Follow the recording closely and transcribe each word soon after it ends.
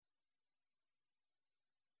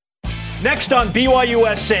Next on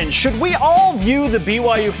BYUSN, should we all view the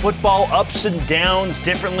BYU football ups and downs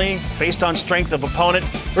differently based on strength of opponent,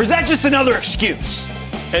 or is that just another excuse?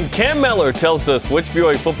 And Cam Mellor tells us which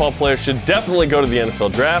BYU football players should definitely go to the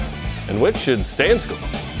NFL draft and which should stay in school.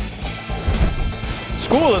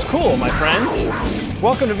 School is cool, my friends.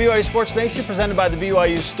 Welcome to BYU Sports Nation, presented by the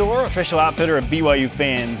BYU Store, official outfitter of BYU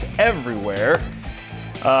fans everywhere.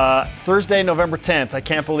 Thursday, November 10th. I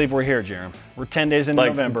can't believe we're here, Jerem. We're 10 days into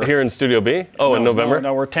November. Here in Studio B? Oh, in November?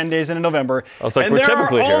 No, we're 10 days into November. I was like, and we're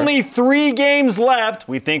typically here. there are only 3 games left.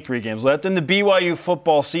 We think 3 games left in the BYU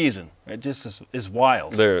football season. It just is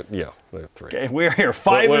wild. There are 3. Okay, we're here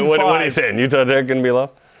 5 and 5. What are you saying? Utah Tech going to be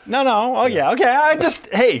left? No. Oh, yeah. Okay.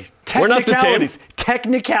 Technicalities. We're not the team.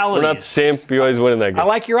 Technicalities. We're not the same. BYU's winning that game. I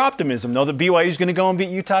like your optimism, though, that BYU's going to go and beat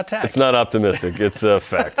Utah Tech. It's not optimistic. It's a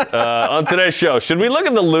fact. On today's show, should we look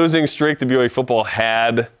at the losing streak the BYU football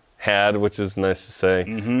had, which is nice to say,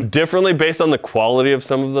 differently based on the quality of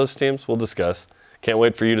some of those teams? We'll discuss. Can't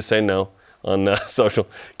wait for you to say no on social.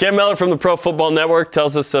 Cam Mellor from the Pro Football Network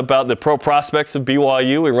tells us about the pro prospects of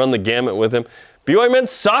BYU. We run the gamut with him. BYU men's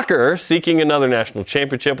soccer seeking another national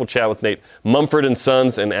championship. We'll chat with Nate Mumford and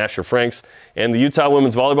Sons and Asher Franks. And the Utah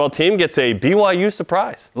women's volleyball team gets a BYU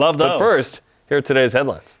surprise. Love those. But first, here are today's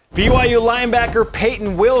headlines. BYU linebacker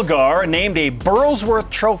Peyton Wilgar named a Burlsworth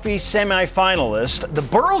Trophy semifinalist. The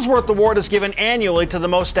Burlsworth Award is given annually to the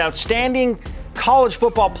most outstanding college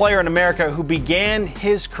football player in America who began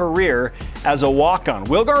his career as a walk-on.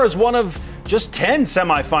 Wilgar is one of just 10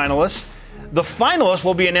 semifinalists. The finalists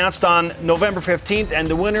will be announced on November 15th, and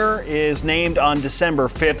the winner is named on December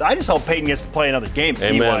 5th. I just hope Peyton gets to play another game for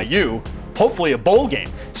BYU, hopefully a bowl game.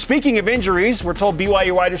 Speaking of injuries, we're told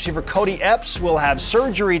BYU wide receiver Cody Epps will have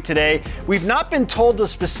surgery today. We've not been told the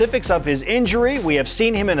specifics of his injury. We have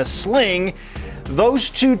seen him in a sling. Those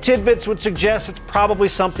 2 tidbits would suggest it's probably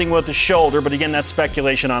something with the shoulder, but again, that's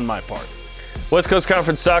speculation on my part. West Coast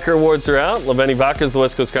Conference Soccer Awards are out. Leveni Vaca is the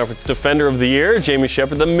West Coast Conference Defender of the Year. Jamie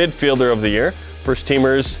Shepard, the Midfielder of the Year. First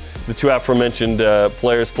teamers, the 2 aforementioned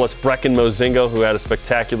players, plus Brecken Mozingo, who had a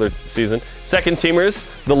spectacular season. Second teamers,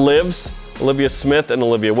 the Livs, Olivia Smith and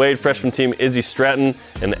Olivia Wade. Freshman team, Izzy Stratton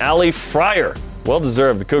and Allie Fryer. Well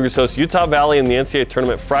deserved. The Cougars host Utah Valley in the NCAA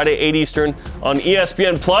tournament Friday, 8 Eastern on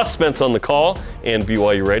ESPN Plus. Spence on the call and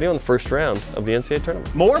BYU Radio in the first round of the NCAA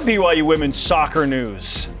tournament. More BYU women's soccer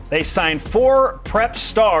news. They signed 4 prep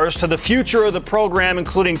stars to the future of the program,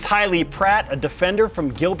 including Tylee Pratt, a defender from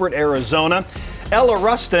Gilbert, Arizona, Ella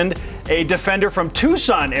Rustin, a defender from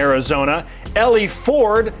Tucson, Arizona, Ellie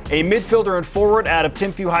Ford, a midfielder and forward out of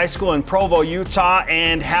Timpview High School in Provo, Utah,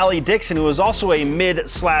 and Hallie Dixon, who is also a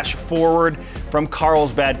mid/forward from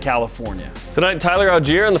Carlsbad, California. Tonight, Tyler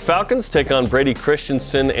Algier and the Falcons take on Brady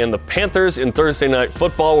Christensen and the Panthers in Thursday Night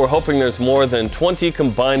Football. We're hoping there's more than 20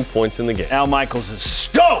 combined points in the game. Al Michaels is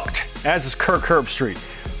stoked, as is Kirk Herbstreit.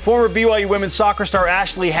 Former BYU women's soccer star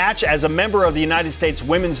Ashley Hatch, as a member of the United States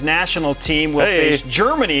women's national team, will face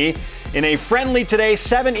Germany in a friendly today,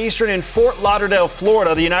 7 Eastern in Fort Lauderdale,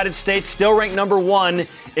 Florida. The United States still ranked number 1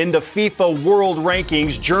 in the FIFA World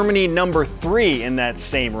Rankings. Germany number 3 in that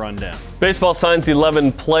same rundown. Baseball signs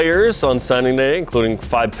 11 players on signing day, including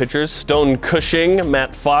 5 pitchers. Stone Cushing,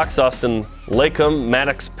 Matt Fox, Austin Lakem,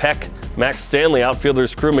 Maddox Peck, Max Stanley.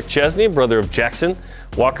 Outfielders Crew McChesney, brother of Jackson.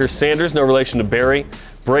 Walker Sanders, no relation to Barry.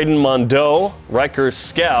 Braden Mondeau, Riker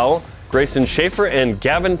Scow, Grayson Schaefer, and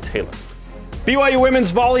Gavin Taylor. BYU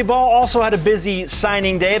women's volleyball also had a busy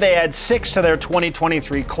signing day. They had 6 to their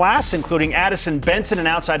 2023 class, including Addison Benson, an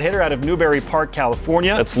outside hitter out of Newberry Park,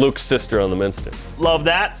 California. That's Luke's sister on the men's team. Love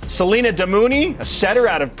that. Selena Damouni, a setter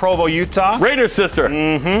out of Provo, Utah. Raiders sister.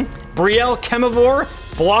 Brielle Kemivore,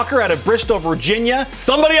 blocker out of Bristol, Virginia.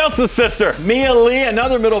 Somebody else's sister. Mia Lee,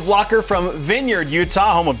 another middle blocker from Vineyard,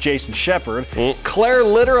 Utah, home of Jason Shepard. Claire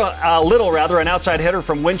Little, an outside hitter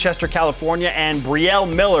from Winchester, California. And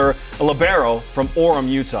Brielle Miller, a libero from Orem,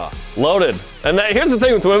 Utah. Loaded. And here's the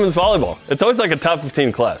thing with women's volleyball. It's always like a top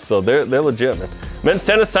 15 class, so they're legit, man. Men's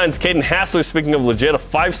tennis signs Caden Hassler, speaking of legit, a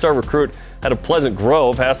 5-star recruit out of Pleasant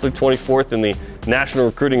Grove. Hassler, 24th in the national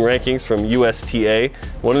recruiting rankings from USTA.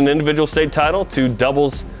 Won an individual state title, 2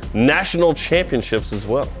 doubles national championships as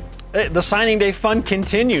well. The signing day fun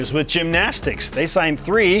continues with gymnastics. They signed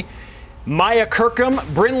 3. Maya Kirkham,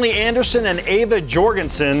 Brinley Anderson, and Ava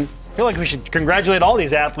Jorgensen. I feel like we should congratulate all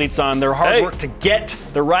these athletes on their hard work to get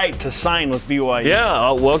the right to sign with BYU.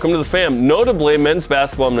 Yeah, welcome to the fam. Notably, men's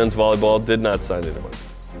basketball and men's volleyball did not sign anyone.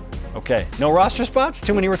 Okay, no roster spots?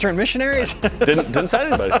 Too many return missionaries? didn't sign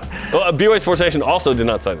anybody. Well, BYU Sports Nation also did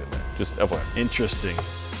not sign anybody, just FYI. Interesting.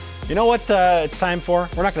 You know what it's time for?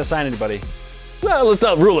 We're not going to sign anybody. Well, let's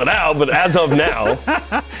not rule it out, but as of now.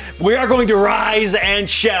 We are going to rise and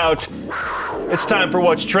shout. It's time for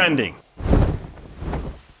What's Trending.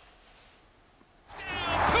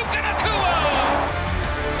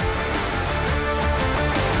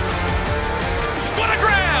 What a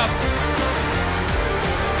grab!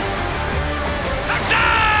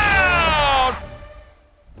 Touchdown!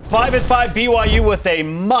 5-5 BYU with a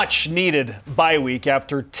much-needed bye week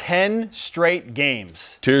after 10 straight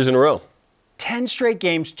games. 2 years in a row. 10 straight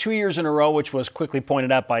games, 2 years in a row, which was quickly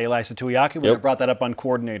pointed out by Elisa Tuiaki when Yep. I brought that up on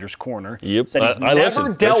Coordinator's Corner. Yep. Said he's I never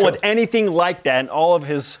listened. dealt Good with show. anything like that in all of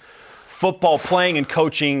his football playing and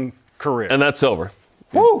coaching career. And that's over.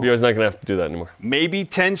 Woo. BYU's not going to have to do that anymore. Maybe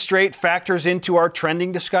 10 straight factors into our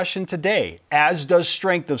trending discussion today, as does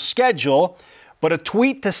strength of schedule. But a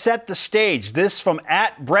tweet to set the stage. This from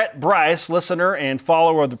 @BrettBryce, listener and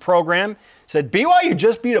follower of the program, said BYU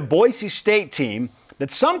just beat a Boise State team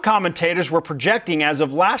that some commentators were projecting as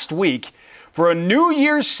of last week for a New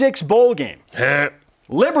Year's Six bowl game.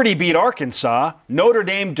 Liberty beat Arkansas. Notre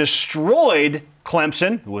Dame destroyed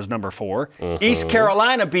Clemson, who was number 4. East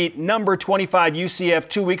Carolina beat number 25 UCF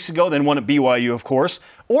 2 weeks ago, then won at BYU, of course.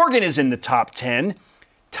 Oregon is in the top 10.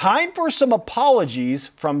 Time for some apologies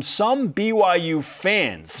from some BYU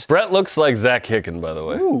fans. Brett looks like Zach Hicken, by the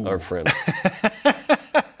way, our friend.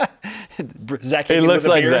 Zach He Hicken looks with a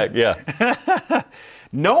like beard. Zach, yeah.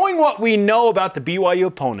 Knowing what we know about the BYU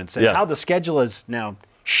opponents and Yeah. how the schedule is now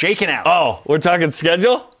shaken out. Oh, we're talking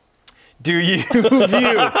schedule? Do you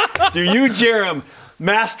Jerem,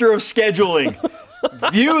 master of scheduling,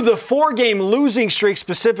 view the 4-game losing streak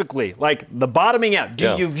specifically, like the bottoming out? Do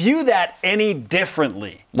Yeah. you view that any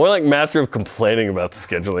differently? More like master of complaining about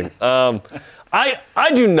scheduling. I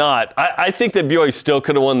do not. I think that BYU still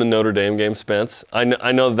could have won the Notre Dame game, Spence.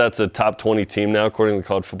 I know that's a top 20 team now, according to the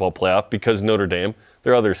College Football Playoff, because Notre Dame.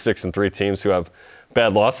 There are other 6-3 teams who have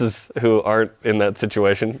bad losses who aren't in that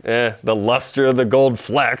situation. The luster of the gold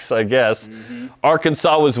flex, I guess.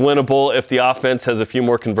 Arkansas was winnable if the offense has a few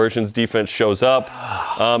more conversions, defense shows up.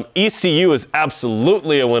 ECU is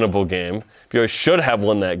absolutely a winnable game. BYU should have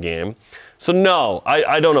won that game. So no,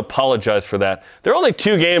 I don't apologize for that. There are only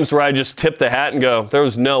 2 games where I just tip the hat and go, there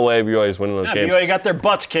was no way BYU is winning those Yeah, games. BYU got their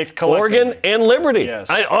butts kicked collectively. Oregon and Liberty. Yes.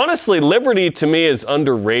 Honestly, Liberty to me is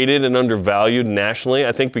underrated and undervalued nationally.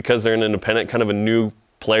 I think because they're an independent, kind of a new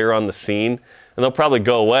player on the scene. And they'll probably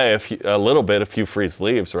go away a little bit if Hugh Freeze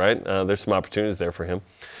leaves, right? There's some opportunities there for him.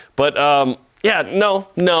 But yeah, no,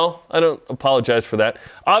 I don't apologize for that.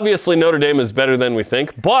 Obviously, Notre Dame is better than we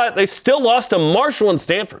think, but they still lost to Marshall and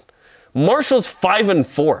Stanford. Marshall's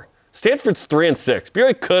 5-4. Stanford's 3-6.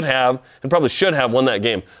 BYU could have and probably should have won that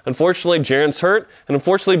game. Unfortunately, Jaren's hurt, and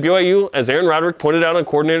unfortunately, BYU, as Aaron Roderick pointed out on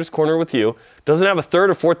Coordinator's Corner with you, doesn't have a 3rd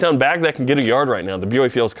or 4th down back that can get a yard right now. The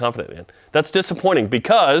BYU feels confident in. That's disappointing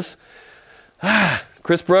because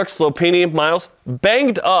Chris Brooks, Lopini, Miles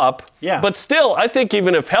banged up, but still, I think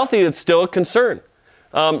even if healthy, it's still a concern.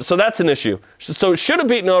 So that's an issue. So should have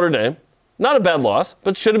beaten Notre Dame. Not a bad loss,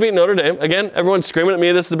 but should have beaten Notre Dame. Again, everyone's screaming at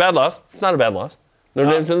me this is a bad loss. It's not a bad loss. Notre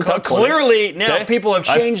Dame's in the top 20. Clearly, now Okay? people have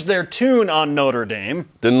changed their tune on Notre Dame.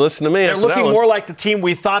 Didn't listen to me. They're after that looking one. more like the team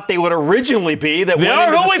we thought they would originally be. That They went are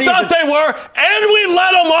into who the we season. thought they were, and we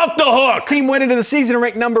let them off the hook. Team went into the season and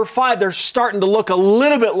ranked number 5. They're starting to look a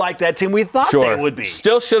little bit like that team we thought they would be.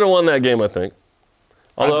 Still should have won that game, I think.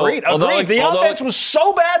 Agreed. The offense was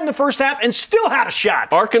so bad in the first half and still had a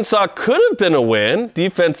shot. Arkansas could have been a win.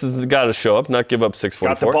 Defense has got to show up, not give up 6-44.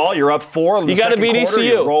 Got the ball. You're up 4. You got to beat ECU.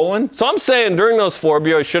 You're rolling. So I'm saying during those 4,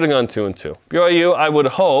 BYU should have gone 2-2. BYU, I would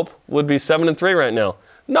hope, would be 7-3 right now.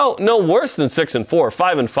 No worse than 6-4.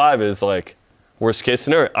 5-5 is like worst case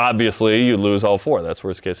scenario. Obviously, you lose all 4. That's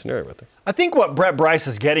worst case scenario right there. I think what Brett Bryce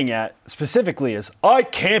is getting at specifically is, I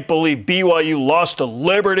can't believe BYU lost to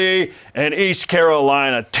Liberty and East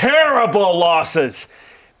Carolina. Terrible losses.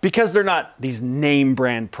 Because they're not these name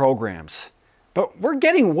brand programs. But we're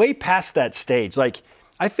getting way past that stage. Like,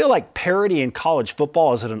 I feel like parity in college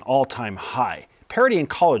football is at an all-time high. Parity in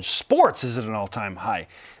college sports is at an all-time high.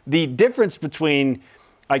 The difference between,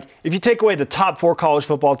 like, if you take away the top 4 college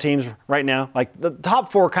football teams right now, like the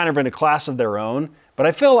top 4 are kind of in a class of their own. But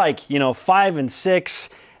I feel like, 5 and 6,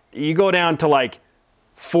 you go down to like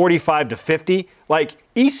 45 to 50. Like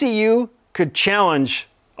ECU could challenge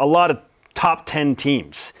a lot of top 10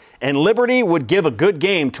 teams. And Liberty would give a good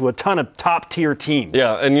game to a ton of top tier teams.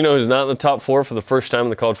 Yeah, and you know who's not in the top 4 for the first time in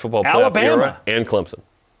the college football playoff Alabama. era? And Clemson.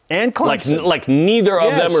 And Clemson. Like neither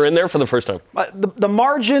of Yes. them are in there for the first time. The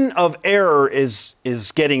margin of error is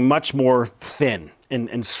getting much more thin.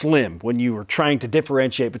 and slim when you were trying to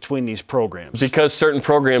differentiate between these programs. Because certain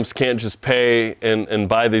programs can't just pay and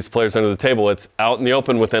buy these players under the table. It's out in the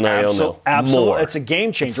open with NIL now. Absolutely. More. It's a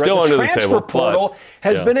game changer. Still right? under The the transfer table, portal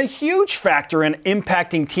has yeah. been a huge factor in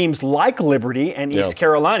impacting teams like Liberty and East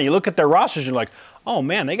Carolina. You look at their rosters, you're like, oh,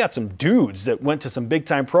 man, they got some dudes that went to some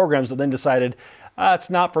big-time programs that then decided, it's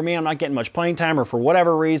not for me. I'm not getting much playing time, or for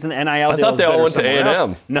whatever reason, NIL I thought they all went to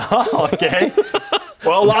A&M. No, okay.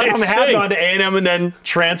 Well, a lot of them have gone to A&M and then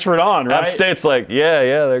transferred on, right? App State's like, yeah,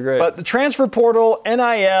 they're great. But the transfer portal,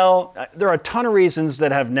 NIL, there are a ton of reasons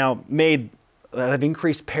that have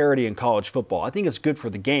increased parity in college football. I think it's good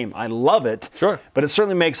for the game. I love it. Sure. But it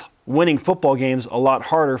certainly makes winning football games a lot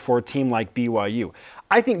harder for a team like BYU.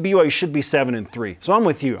 I think BYU should be 7-3. So I'm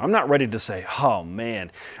with you. I'm not ready to say, oh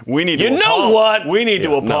man, we need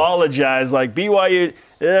to apologize. Like BYU,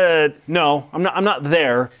 no, I'm not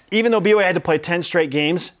there. Even though BYU had to play 10 straight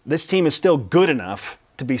games, this team is still good enough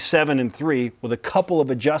to be 7-3 with a couple of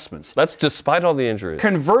adjustments. That's despite all the injuries.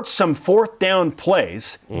 Convert some fourth down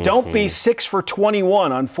plays. Don't be 6 for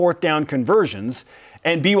 21 on fourth down conversions.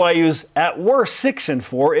 And BYU's at worst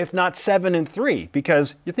 6-4, if not 7-3,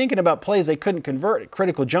 because you're thinking about plays they couldn't convert at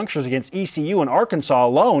critical junctures against ECU and Arkansas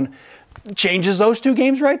alone. Changes those two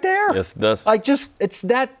games right there. Yes, it does. It's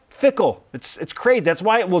that fickle. It's crazy. That's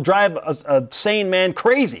why it will drive a sane man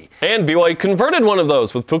crazy. And BYU converted one of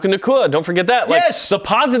those with Puka Nacua. Don't forget that. Yes. Like the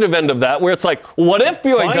positive end of that, where it's like, what if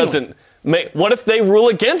BYU doesn't make? What if they rule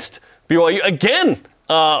against BYU again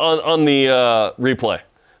on the replay?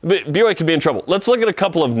 BYU could be in trouble. Let's look at a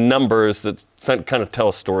couple of numbers that kind of tell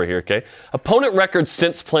a story here, okay? Opponent records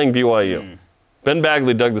since playing BYU. Ben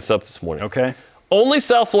Bagley dug this up this morning. Okay. Only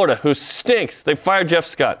South Florida, who stinks, they fired Jeff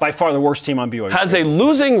Scott, By far the worst team on BYU. has a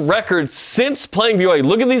losing record since playing BYU.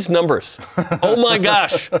 Look at these numbers. Oh my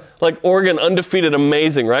gosh. Like Oregon, undefeated,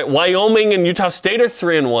 amazing, right? Wyoming and Utah State are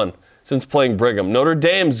 3-1 since playing Brigham. Notre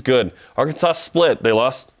Dame's good. Arkansas split. They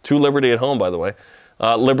lost to Liberty at home, by the way.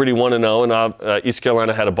 Liberty 1-0, and East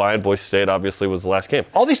Carolina had a bye, and Boise State obviously was the last game.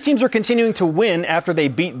 All these teams are continuing to win after they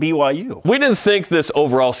beat BYU. We didn't think this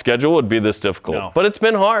overall schedule would be this difficult, No. but it's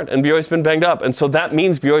been hard, and BYU's been banged up, and so that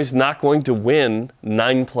means BYU's not going to win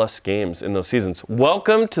 9+ games in those seasons.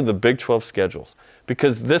 Welcome to the Big 12 schedules,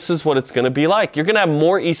 because this is what it's going to be like. You're going to have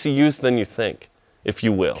more ECUs than you think, if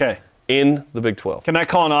you will, in the Big 12. Can I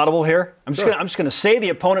call an audible here? I'm just going to say the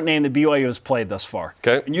opponent name that BYU has played thus far.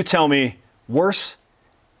 Okay. And you tell me worse,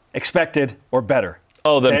 expected, or better.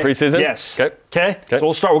 Oh, then preseason? Yes. Okay. So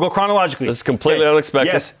we'll start. We'll go chronologically. This is completely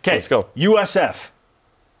unexpected. Yes. Okay. Let's go. USF.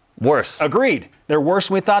 Worse. Agreed. They're worse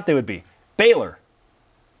than we thought they would be. Baylor.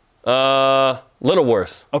 Little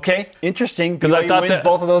worse. Okay. Interesting. Because I thought wins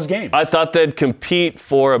both of those games. I thought they'd compete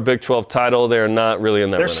for a Big 12 title. They're not really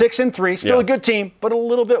in that. They're running. 6-3. Still a good team, but a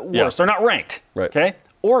little bit worse. Yeah. They're not ranked. Right. Okay.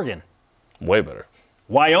 Oregon. Way better.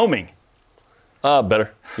 Wyoming.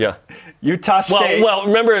 Better. Yeah. Utah State. Well,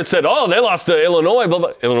 remember it said, they lost to Illinois. Blah,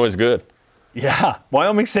 blah. Illinois is good. Yeah.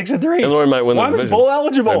 Wyoming 6-3. Illinois might win the Wyoming's division. bowl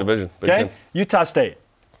eligible. Their division. Big Okay. Ten. Utah State.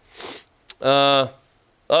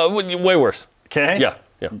 Way worse. Okay.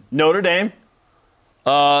 Yeah. Notre Dame.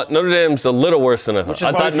 Notre Dame's a little worse than I thought. Which is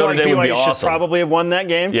I why thought we feel Notre like Dame would be BYU should awesome. probably have won that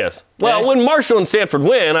game. Yes. Okay. Well, when Marshall and Stanford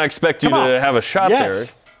win, I expect you Come on. to have a shot Yes.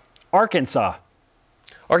 there. Arkansas.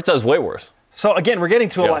 Arkansas is way worse. So again, we're getting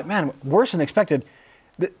to Yeah. worse than expected.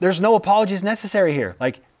 There's no apologies necessary here.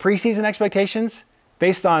 Like preseason expectations,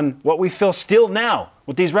 based on what we feel still now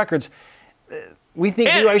with these records, we think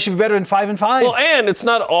BYU should be better than 5-5. Well, and it's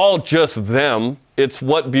not all just them. It's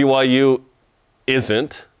what BYU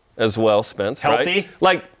isn't as well, Spence. Healthy.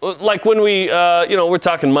 Right? Like when we, we're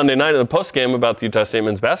talking Monday night in the postgame about the Utah State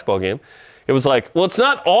men's basketball game. It was like, well, it's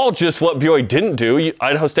not all just what BYU didn't do.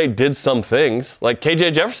 Idaho State did some things. Like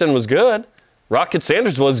KJ Jefferson was good. Rocket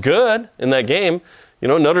Sanders was good in that game.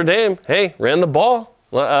 Notre Dame, ran the ball.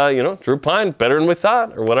 Drew Pine, better than we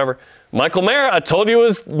thought, or whatever. Michael Mayer, I told you,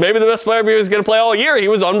 was maybe the best player he was going to play all year. He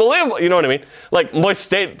was unbelievable. You know what I mean? Like, Boise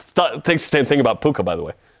State thinks the same thing about Puka, by the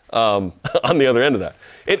way, on the other end of that.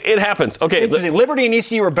 It happens. Okay. Interesting. Liberty and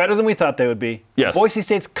ECU were better than we thought they would be. Yes. Boise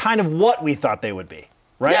State's kind of what we thought they would be,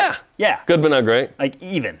 right? Yeah. Good, but not great. Like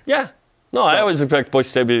even. Yeah. No, I always expect Boise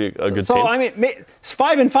State to be a good team. So, I mean,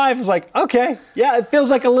 5-5 is like, okay, yeah, it feels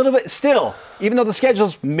like a little bit still, even though the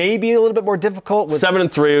schedule's maybe a little bit more difficult.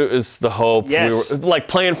 7-3 is the hope. Yes. We were like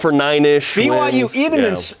playing for 9-ish BYU, wins. even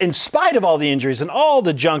in spite of all the injuries and all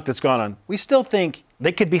the junk that's gone on, we still think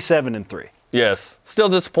they could be 7-3. Yes. Still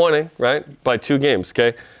disappointing, right? By 2 games,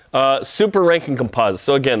 okay? Super ranking composite.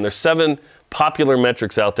 So, again, there's 7 popular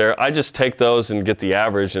metrics out there. I just take those and get the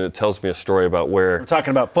average, and it tells me a story about where. We're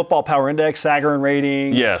talking about Football Power Index, Sagarin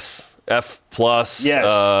rating. Yes. F plus,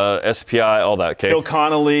 Yes. SPI, all that. Okay. Bill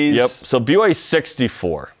Connolly's. Yep. So BYU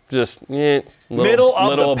 64, just Middle of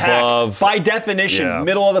little the pack. above. By definition, Yeah.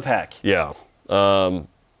 middle of the pack. Yeah, a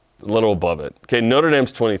little above it. Okay, Notre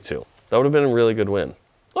Dame's 22. That would have been a really good win.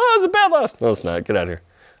 Oh, it was a bad loss. No, it's not. Get out of here.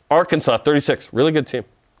 Arkansas 36. Really good team.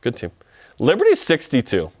 Good team. Liberty's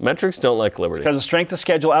 62. Metrics don't like Liberty. Because of strength of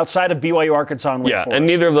schedule outside of BYU, Arkansas, and Wake Yeah, Forest. and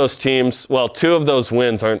neither of those teams, well, two of those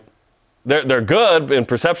wins aren't, they're good in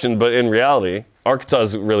perception, but in reality, Arkansas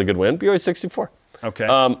is a really good win. BYU 64.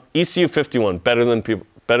 Okay. ECU 51, better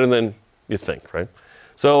than you think, right?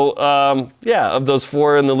 So, of those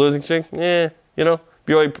four in the losing streak,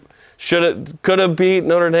 BYU could have beat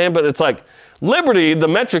Notre Dame, but it's like Liberty, the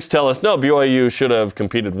metrics tell us, no, BYU should have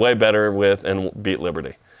competed way better with and beat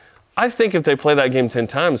Liberty. I think if they play that game 10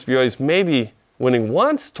 times, BYU's maybe winning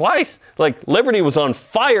once, twice. Like, Liberty was on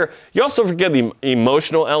fire. You also forget the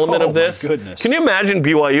emotional element of this. Oh, my goodness. Can you imagine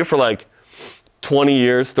BYU for like 20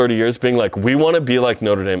 years, 30 years being like, we want to be like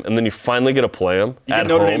Notre Dame, and then you finally get to play them You at get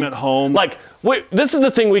Notre home. Dame at home. Like, this is the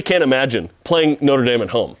thing we can't imagine, playing Notre Dame at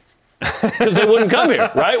home. Because they wouldn't come here,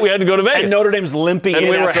 right? We had to go to Vegas. And Notre Dame's limping And in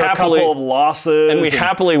we were after happily- a couple of losses. And we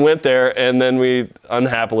happily went there, and then we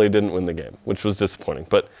unhappily didn't win the game, which was disappointing.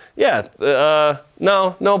 But yeah, no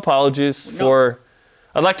apologies for.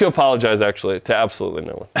 I'd like to apologize actually to absolutely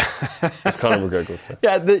no one, as Conor McGregor would say.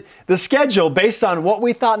 Yeah, the schedule, based on what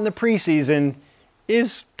we thought in the preseason,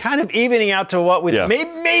 is kind of evening out to what we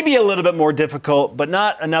maybe a little bit more difficult, but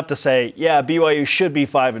not enough to say, yeah, BYU should be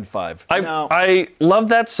 5-5. I love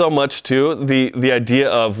that so much too. The idea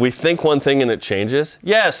of we think one thing and it changes.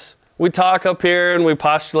 Yes, we talk up here and we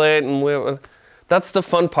postulate, and that's the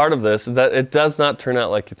fun part of this, is that it does not turn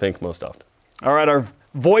out like you think most often. All right, our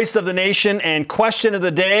voice of the nation and question of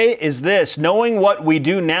the day is this: knowing what we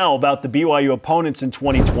do now about the BYU opponents in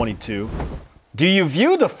 2022, do you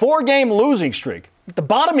view the 4-game losing streak, the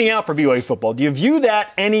bottoming out for BYU football, do you view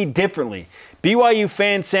that any differently? BYU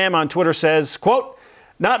fan Sam on Twitter says, quote,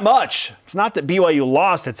 not much. It's not that BYU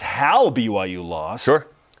lost, it's how BYU lost. Sure.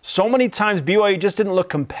 So many times BYU just didn't look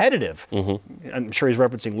competitive. Mm-hmm. I'm sure he's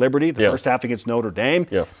referencing Liberty, the first half against Notre Dame.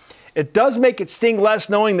 Yeah. It does make it sting less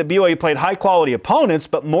knowing that BYU played high-quality opponents,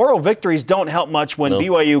 but moral victories don't help much when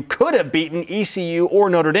BYU could have beaten ECU or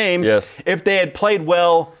Notre Dame if they had played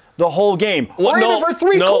well the whole game. Or even for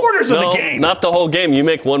three-quarters of the game. Not the whole game. You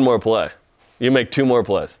make one more play. You make two more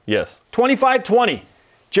plays. Yes. 25-20.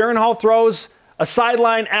 Jaron Hall throws a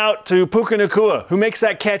sideline out to Puka Nacua, who makes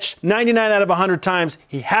that catch 99 out of 100 times.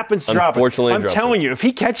 He happens to drop it. Unfortunately, I'm telling you, if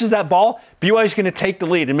he catches that ball, BYU's going to take the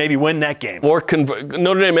lead and maybe win that game. Or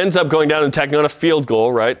Notre Dame ends up going down and tacking on a field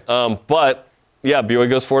goal, right? But, yeah, BYU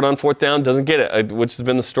goes for it on 4th down, doesn't get it, which has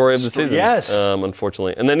been the story of the season. Yes.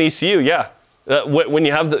 Unfortunately. And then ECU, when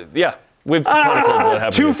you have we've chronicled what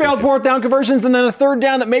happened. 2 failed 4th down conversions and then a 3rd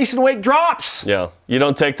down that Mason Wake drops. Yeah. You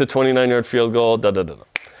don't take the 29-yard field goal.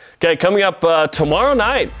 Okay, coming up tomorrow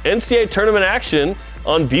night, NCAA tournament action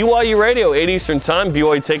on BYU Radio, 8 Eastern time.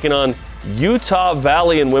 BYU taking on Utah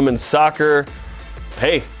Valley in women's soccer.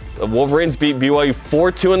 Hey, the Wolverines beat BYU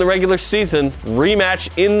 4-2 in the regular season.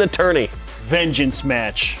 Rematch in the tourney. Vengeance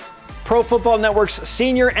match. Pro Football Network's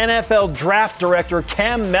senior NFL draft director,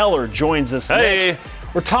 Cam Mellor, joins us next.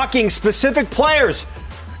 We're talking specific players.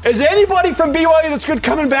 Is anybody from BYU that's good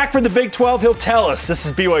coming back for the Big 12? He'll tell us. This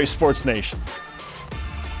is BYU Sports Nation.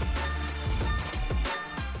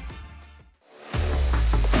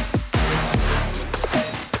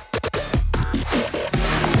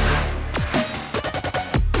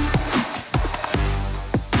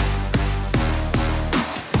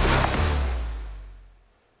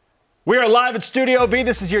 We are live at Studio B.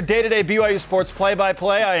 This is your day-to-day BYU Sports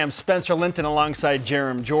play-by-play. I am Spencer Linton alongside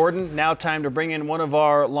Jerem Jordan. Now time to bring in one of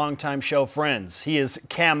our longtime show friends. He is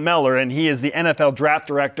Cam Mellor, and he is the NFL Draft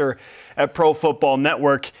Director at Pro Football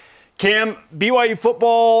Network. Cam, BYU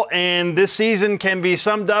football and this season can be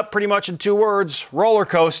summed up pretty much in 2 words: roller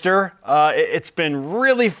coaster. It's been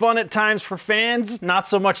really fun at times for fans, not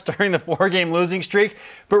so much during the 4-game losing streak,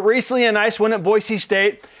 but recently a nice win at Boise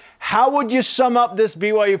State. How would you sum up this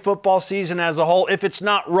BYU football season as a whole if it's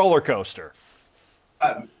not roller coaster?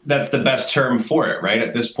 That's the best term for it, right?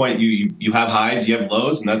 At this point, you have highs, you have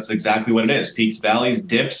lows, and that's exactly what it is. Peaks, valleys,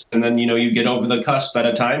 dips, and then, you get over the cusp at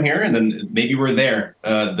a time here, and then maybe we're there.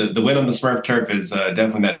 The win on the Smurf turf is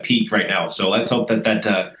definitely that peak right now. So let's hope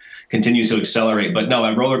that continues to accelerate. But no,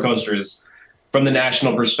 a roller coaster is, from the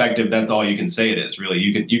national perspective, that's all you can say it is, really.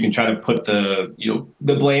 You can try to put the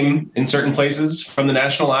blame in certain places from the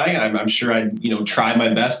national eye. I'm sure I'd try my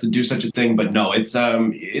best to do such a thing, but no, it's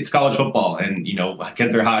college football, and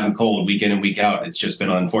get there hot and cold week in and week out. It's just been,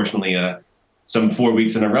 unfortunately, some 4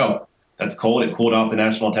 weeks in a row. That's cold. It cooled off the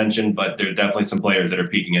national attention, but there are definitely some players that are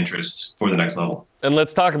piquing interest for the next level. And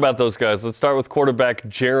let's talk about those guys. Let's start with quarterback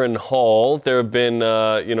Jaren Hall. There have been,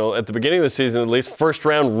 at the beginning of the season at least,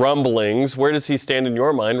 first-round rumblings. Where does he stand in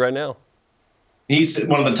your mind right now? He's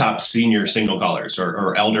one of the top senior signal callers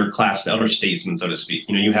or elder statesmen, so to speak.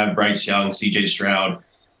 You have Bryce Young, C.J. Stroud,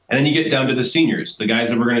 and then you get down to the seniors, the guys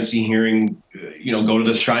that we're going to see go to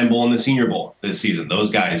the Shrine Bowl and the Senior Bowl this season,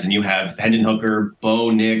 those guys. And you have Hendon Hooker,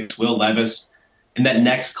 Bo Nix, Will Levis. And that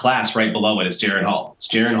next class right below it is Jaren Hall. It's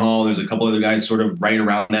Jaren Hall. There's a couple other guys sort of right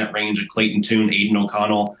around that range of Clayton Tune, Aiden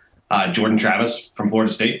O'Connell, Jordan Travis from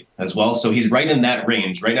Florida State as well. So he's right in that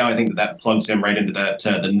range. Right now, I think that plugs him right into that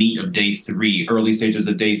the meat of day 3, early stages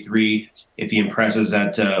of day 3. If he impresses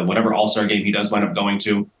at whatever All-Star game he does wind up going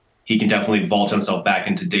to, he can definitely vault himself back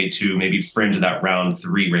into day 2, maybe fringe of that round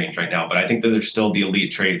 3 range right now. But I think that there's still the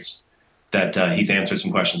elite traits that he's answered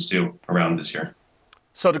some questions to around this year.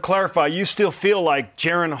 So to clarify, you still feel like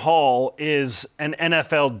Jaren Hall is an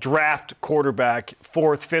NFL draft quarterback,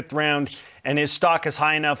 4th, 5th round, and his stock is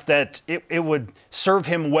high enough that it would serve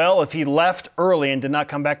him well if he left early and did not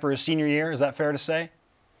come back for his senior year? Is that fair to say?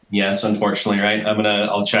 Yes, unfortunately, right?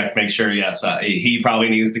 I'll check, make sure. Yes, he probably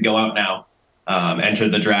needs to go out now, enter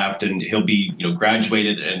the draft, and he'll be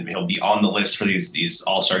graduated, and he'll be on the list for these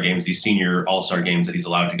All-Star games, these senior All-Star games that he's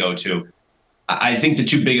allowed to go to. I think the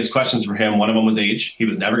 2 biggest questions for him, one of them was age. He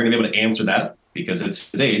was never going to be able to answer that because it's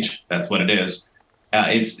his age. That's what it is.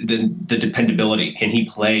 It's the dependability. Can he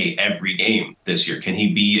play every game this year? Can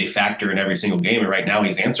he be a factor in every single game? And right now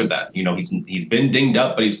he's answered that. He's been dinged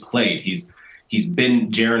up, but he's played. He's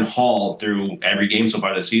been Jaren Hall through every game so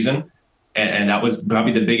far this season. And that was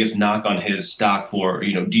probably the biggest knock on his stock for,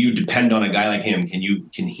 do you depend on a guy like him?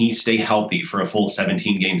 Can he stay healthy for a full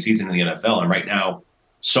 17-game season in the NFL? And right now,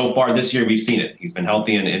 so far this year, we've seen it. He's been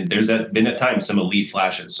healthy, and there's been at times some elite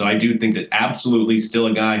flashes. So I do think that absolutely still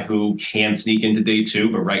a guy who can sneak into day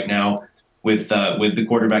 2. But right now, with the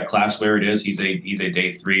quarterback class where it is, he's a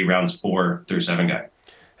day 3, rounds 4 through 7 guy.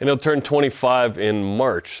 And he'll turn 25 in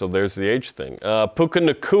March, so there's the age thing. Puka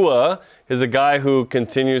Nacua is a guy who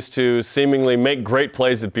continues to seemingly make great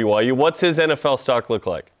plays at BYU. What's his NFL stock look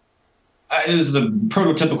like? This is a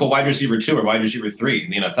prototypical wide receiver 2 or wide receiver 3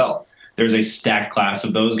 in the NFL. There's a stacked class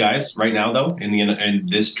of those guys right now, though, in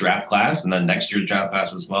this draft class and then next year's draft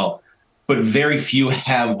class as well. But very few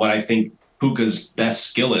have what I think Puka's best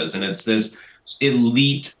skill is, and it's this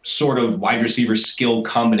elite sort of wide receiver skill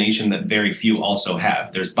combination that very few also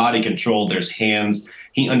have. There's body control, there's hands.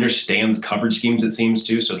 He understands coverage schemes, it seems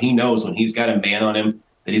to, so he knows when he's got a man on him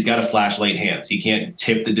that he's got to flash late hands. He can't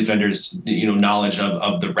tip the defender's knowledge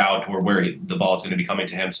of the route or where the ball is going to be coming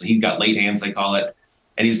to him. So he's got late hands, they call it.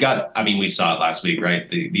 And he's got, we saw it last week, right?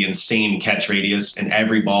 The insane catch radius, and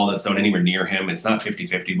every ball that's thrown anywhere near him, it's not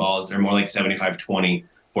 50-50 balls. They're more like 75-20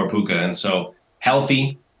 for Puka. And so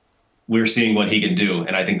healthy, we're seeing what he can do.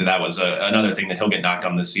 And I think that was another thing that he'll get knocked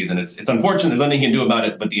on this season. It's unfortunate. There's nothing he can do about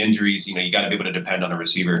it, but the injuries, you got to be able to depend on a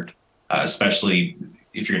receiver, especially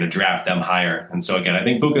if you're going to draft them higher. And so, again, I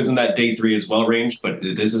think Puka's in that day 3 as well range, but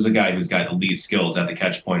this is a guy who's got elite skills at the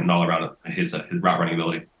catch point and all around his route running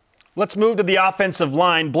ability. Let's move to the offensive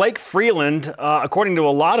line. Blake Freeland, according to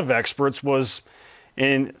a lot of experts, he was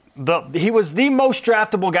the most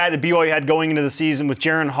draftable guy that BYU had going into the season, with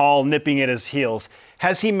Jaren Hall nipping at his heels.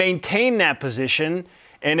 Has he maintained that position?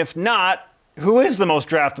 And if not, who is the most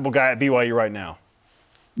draftable guy at BYU right now?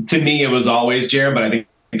 To me, it was always Jaren, but I think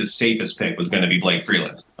the safest pick was going to be Blake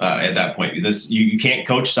Freeland at that point. You can't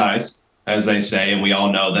coach size, as they say, and we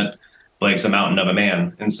all know that Blake's a mountain of a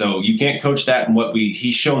man. And so you can't coach that. And what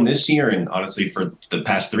he's shown this year, and honestly for the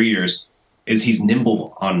past 3 years, is he's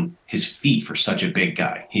nimble on his feet for such a big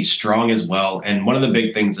guy. He's strong as well. And one of the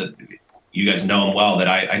big things that you guys know him well, that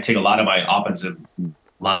I take a lot of my offensive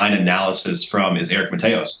line analysis from, is Eric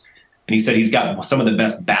Mateos. And he said he's got some of the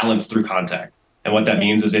best balance through contact. And what that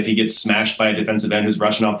means is if he gets smashed by a defensive end who's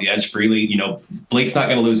rushing off the edge freely, Blake's not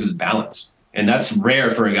going to lose his balance. And that's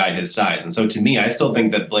rare for a guy his size. And so to me, I still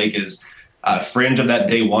think that Blake is fringe of that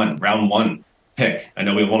day 1, round 1 pick. I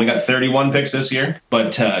know we've only got 31 picks this year,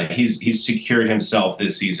 but he's secured himself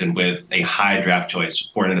this season with a high draft choice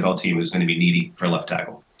for an NFL team who's going to be needy for a left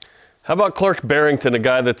tackle. How about Clark Barrington, a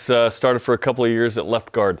guy that's started for a couple of years at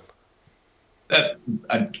left guard?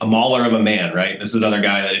 A mauler of a man, right? This is another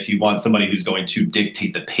guy that if you want somebody who's going to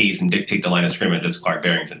dictate the pace and dictate the line of scrimmage, it's Clark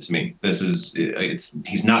Barrington to me.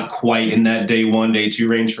 He's not quite in that day 1, day 2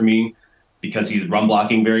 range for me, because he's run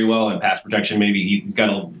blocking very well and pass protection. Maybe he's got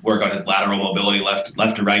to work on his lateral mobility,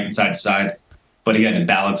 left to right and side to side. But again, in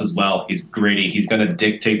balance as well, he's gritty. He's going to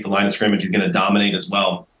dictate the line of scrimmage. He's going to dominate as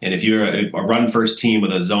well. And if you're a run-first team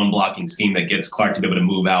with a zone blocking scheme that gets Clark to be able to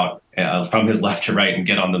move out from his left to right and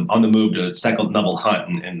get on the move to second double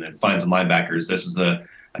hunt and find some linebackers, this is a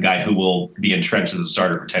guy who will be entrenched as a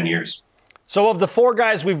starter for 10 years. So of the 4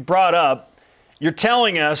 guys we've brought up, you're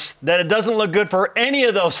telling us that it doesn't look good for any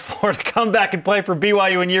of those 4 to come back and play for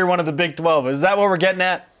BYU in year 1 of the Big 12. Is that what we're getting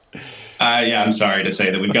at? Yeah, I'm sorry to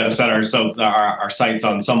say that we've got to set our sights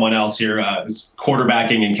on someone else here,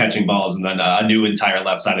 quarterbacking and catching balls, and then a new entire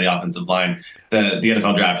left side of the offensive line. The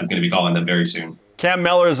NFL draft is going to be calling them very soon. Cam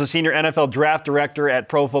Mellor is the senior NFL draft director at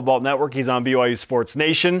Pro Football Network. He's on BYU Sports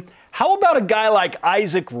Nation. How about a guy like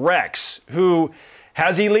Isaac Rex, who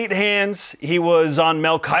has elite hands? He was on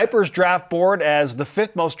Mel Kiper's draft board as the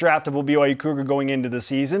 5th most draftable BYU Cougar going into the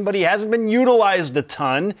season, but he hasn't been utilized a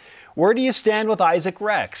ton. Where do you stand with Isaac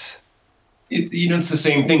Rex? It's the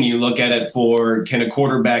same thing. You look at it for, can a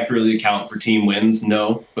quarterback really account for team wins?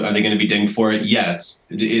 No. Are they going to be dinged for it? Yes.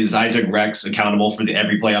 Is Isaac Rex accountable for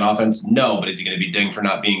every play on offense? No. But is he going to be dinged for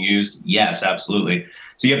not being used? Yes, absolutely.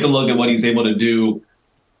 So you have to look at what he's able to do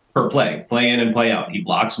per play in and play out. He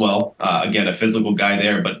blocks well. Again, a physical guy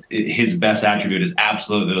there, but his best attribute is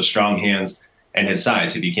absolutely those strong hands and his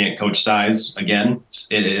size. If you can't coach size, again,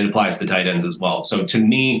 it applies to tight ends as well. So to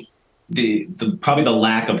me, probably the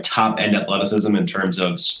lack of top end athleticism in terms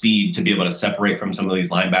of speed to be able to separate from some of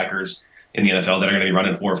these linebackers in the NFL that are going to be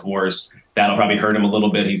running 4.4s, that'll probably hurt him a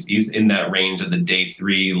little bit. He's in that range of the day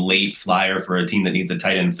 3 late flyer for a team that needs a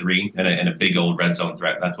tight end 3 and a big old red zone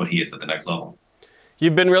threat. That's what he is at the next level.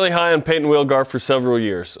 You've been really high on Peyton Wilgar for several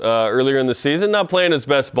years. Earlier in the season, not playing his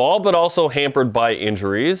best ball, but also hampered by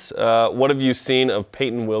injuries. What have you seen of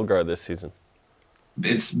Peyton Wilgar this season?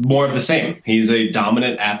 It's more of the same. He's a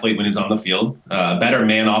dominant athlete when he's on the field, a better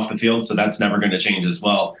man off the field, so that's never going to change as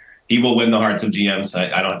well. He will win the hearts of GMs.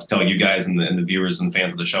 I don't have to tell you guys and the viewers and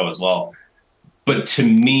fans of the show as well. But to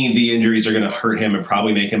me, the injuries are going to hurt him and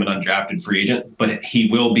probably make him an undrafted free agent, but he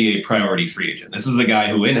will be a priority free agent. This is the guy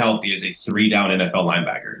who, in healthy, is a 3-down NFL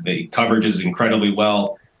linebacker. The coverage is incredibly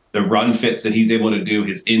well. The run fits that he's able to do,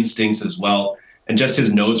 his instincts as well, and just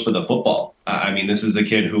his nose for the football. This is a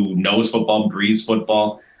kid who knows football, breathes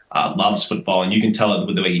football, loves football, and you can tell it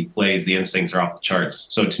with the way he plays. The instincts are off the charts.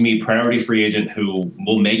 So to me, priority free agent who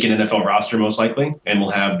will make an NFL roster most likely, and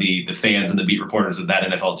will have the fans and the beat reporters of that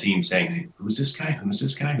NFL team saying, hey, who's this guy? Who's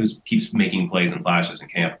this guy who keeps making plays and flashes in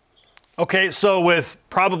camp? Okay, so with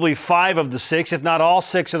probably 5 of the 6, if not all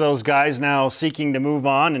 6 of those guys now seeking to move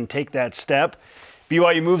on and take that step,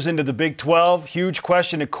 BYU moves into the Big 12. Huge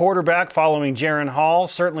question at quarterback following Jaren Hall.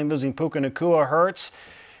 Certainly losing Puka Nacua hurts.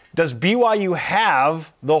 Does BYU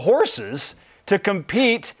have the horses to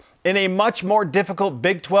compete in a much more difficult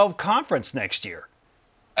Big 12 conference next year?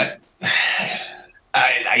 I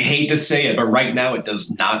hate to say it, but right now it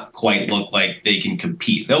does not quite look like they can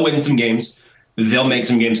compete. They'll win some games. They'll make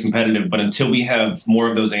some games competitive, but until we have more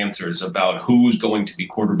of those answers about who's going to be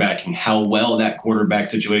quarterbacking, how well that quarterback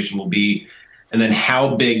situation will be, and then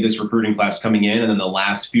how big this recruiting class coming in, and then the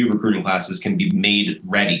last few recruiting classes can be made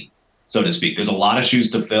ready, so to speak. There's a lot of shoes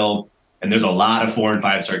to fill, and there's a lot of 4- and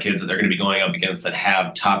 5-star kids that they're going to be going up against that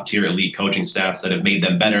have top-tier elite coaching staffs that have made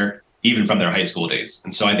them better, even from their high school days.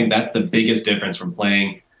 And so I think that's the biggest difference from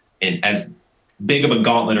playing in as big of a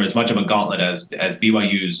gauntlet or as much of a gauntlet as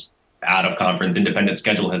BYU's out-of-conference independent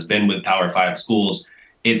schedule has been with Power 5 schools.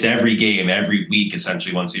 It's every game, every week,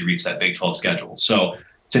 essentially, once you reach that Big 12 schedule. So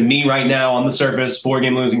to me right now, on the surface,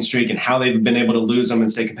 4-game losing streak and how they've been able to lose them and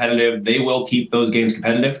stay competitive, they will keep those games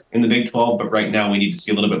competitive in the Big 12. But right now we need to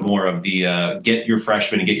see a little bit more of the get your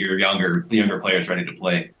freshmen and get your younger players ready to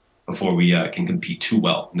play before we can compete too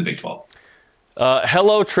well in the Big 12.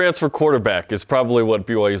 Hello, transfer quarterback is probably what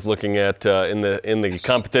BYU is looking at in the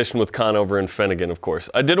competition with Conover and Finnegan, of course.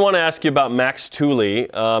 I did want to ask you about Max Tooley.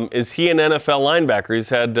 Is he an NFL linebacker? He's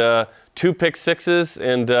had 2 pick sixes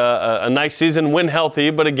and a nice season when healthy,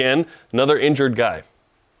 but again, another injured guy.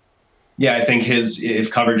 Yeah, I think if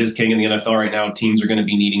coverage is king in the NFL right now, teams are going to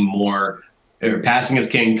be needing more. Passing is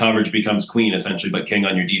king, coverage becomes queen, essentially, but king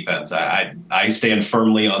on your defense. I stand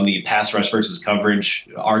firmly on the pass rush versus coverage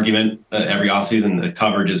argument every offseason. The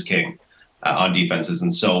coverage is king on defenses.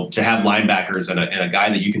 And so to have linebackers and a guy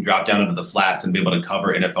that you can drop down into the flats and be able to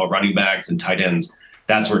cover NFL running backs and tight ends,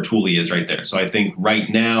 that's where Tooley is right there. So I think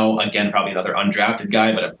right now, again, probably another undrafted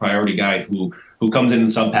guy, but a priority guy who comes in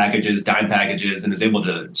sub packages, dime packages, and is able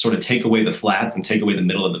to sort of take away the flats and take away the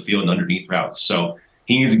middle of the field and underneath routes. So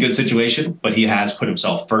he needs a good situation, but he has put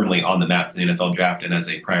himself firmly on the map for the NFL draft and as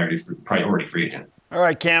a priority free agent. All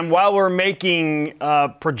right, Cam, while we're making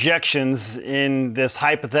projections in this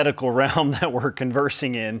hypothetical realm that we're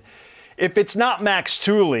conversing in, if it's not Max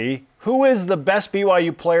Tooley, who is the best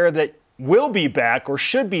BYU player that will be back or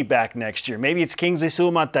should be back next year? Maybe it's Kingsley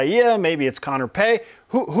Suamataia, maybe it's Connor Pay.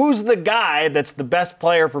 Who's the guy that's the best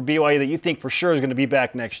player for BYU that you think for sure is going to be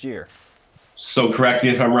back next year? So correct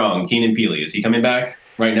me if I'm wrong. Keenan Peely, is he coming back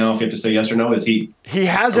right now? If you have to say yes or no, is he? He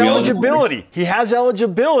has eligibility. He has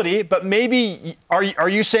eligibility, but maybe are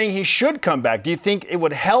you saying he should come back? Do you think it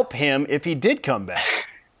would help him if he did come back?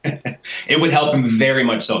 It would help him very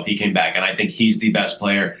much so if he came back, and I think he's the best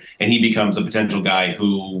player, and he becomes a potential guy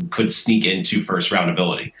who could sneak into first-round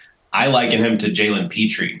ability. I liken him to Jalen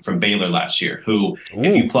Petrie from Baylor last year, who,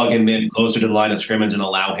 if you plug him in closer to the line of scrimmage and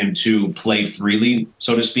allow him to play freely,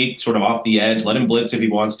 so to speak, sort of off the edge, let him blitz if he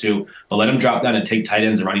wants to, but let him drop down and take tight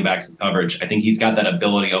ends and running backs in coverage. I think he's got that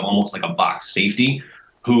ability of almost like a box safety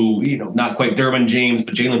who, not quite Derwin James,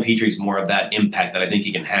 but Jalen Petrie's more of that impact that I think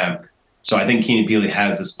he can have. So I think Keenan Peely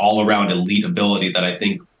has this all-around elite ability that I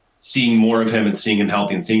think seeing more of him and seeing him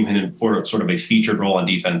healthy and seeing him for sort of a featured role on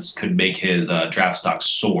defense could make his draft stock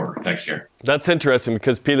soar next year. That's interesting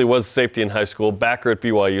because Peely was safety in high school, backer at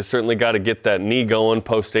BYU. Certainly got to get that knee going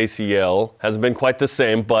post-ACL. Hasn't been quite the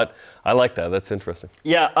same, but I like that. That's interesting.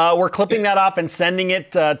 Yeah, we're clipping that off and sending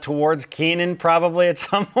it towards Keenan probably at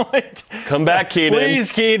some point. Come back, Keenan.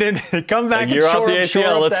 Please, Keenan. Come back and you're off the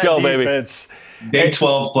ACL. Let's go, defense. Baby. Big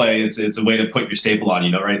 12 play, it's a way to put your staple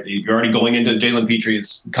on, right? You're already going into Jalen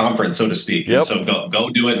Petrie's conference, so to speak. Yep. And so go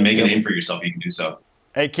do it and make a name for yourself. You can do so.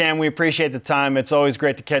 Hey, Cam, we appreciate the time. It's always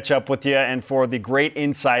great to catch up with you and for the great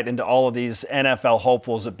insight into all of these NFL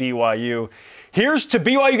hopefuls at BYU. Here's to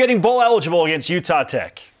BYU getting bowl eligible against Utah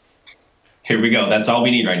Tech. Here we go. That's all we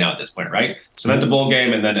need right now at this point, right? Cement the bowl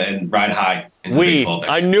game and ride high.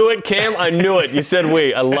 I knew it, Cam. I knew it. You said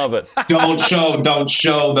we. I love it. Don't show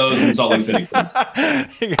those in Salt Lake City, please.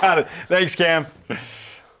 You got it. Thanks, Cam.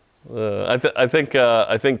 I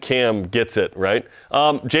think Cam gets it, right?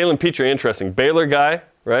 Jalen Petrie, interesting. Baylor guy,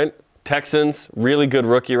 right? Texans, really good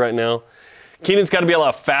rookie right now. Keenan's got to be a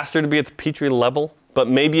lot faster to be at the Petrie level. But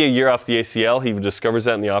maybe a year off the ACL, he discovers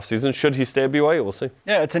that in the offseason. Should he stay at BYU? We'll see.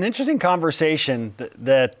 Yeah, it's an interesting conversation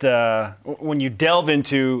that when you delve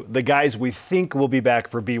into the guys we think will be back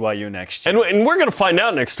for BYU next year. And we're going to find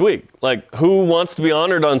out next week, like who wants to be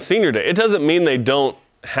honored on Senior Day. It doesn't mean they don't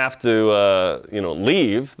have to,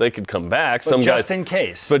 leave. They could come back. But just in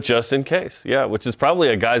case. But just in case, yeah, which is probably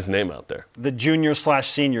a guy's name out there. The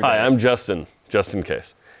junior/senior. Hi, I'm Justin, just in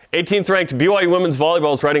case. 18th ranked BYU women's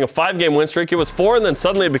volleyball is riding a 5-game win streak. It was 4 and then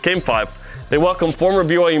suddenly it became 5. They welcome former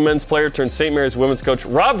BYU men's player turned St. Mary's women's coach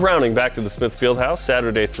Rob Browning back to the Smith Fieldhouse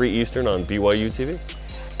Saturday 3 Eastern on BYU TV.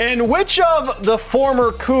 And which of the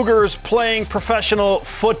former Cougars playing professional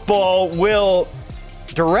football will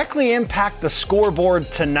directly impact the scoreboard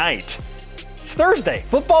tonight? It's Thursday.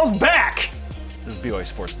 Football's back. This is BYU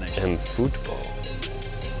Sports Nation. And football.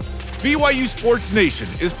 BYU Sports Nation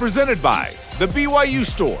is presented by The BYU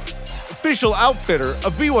Store, official outfitter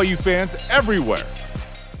of BYU fans everywhere.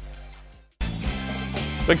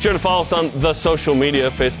 Make sure to follow us on the social media,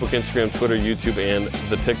 Facebook, Instagram, Twitter, YouTube, and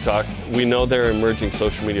the TikTok. We know there are emerging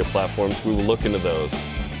social media platforms. We will look into those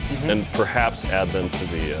and perhaps add them to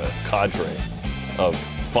the cadre of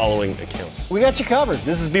following accounts. We got you covered.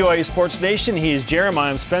 This is BYU Sports Nation. He is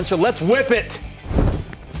Jeremiah Spencer. Let's whip it.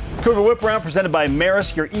 Cougar Whip Around presented by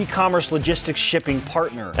Maersk, your e-commerce logistics shipping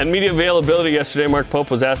partner. And media availability yesterday, Mark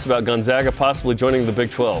Pope was asked about Gonzaga possibly joining the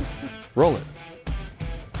Big 12. Roll it.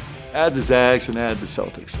 Add the Zags and add the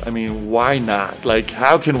Celtics. I mean, why not? Like,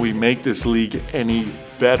 how can we make this league any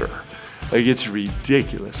better? Like, it's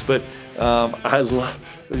ridiculous. But I love,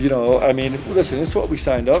 listen, this is what we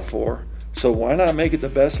signed up for. So why not make it the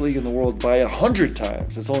best league in the world by 100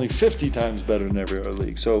 times? It's only 50 times better than every other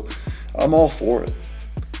league. So I'm all for it.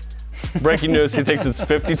 Breaking news, he thinks it's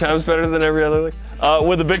 50 times better than every other league.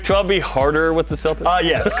 Would the Big 12 be harder with the Celtics?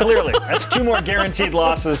 Yes, clearly. That's 2 more guaranteed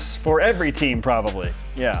losses for every team, probably.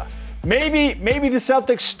 Yeah. Maybe the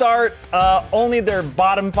Celtics start only their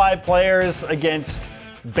bottom 5 players against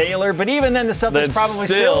Baylor, but even then the Celtics probably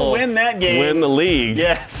still win that game. Win the league.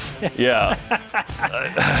 Yes. Yeah.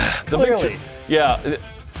 Clearly.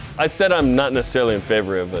 I said I'm not necessarily in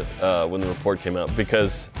favor of it when the report came out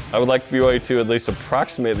because I would like BYU to at least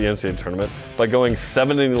approximate the NCAA tournament by going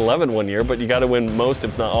 7-11 one year, but you got to win most,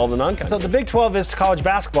 if not all, the non-con So games. the Big 12 is to college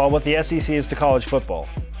basketball what the SEC is to college football.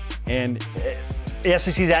 And the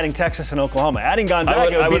SEC is adding Texas and Oklahoma. Adding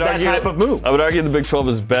Gonzaga would be that type of move. I would argue the Big 12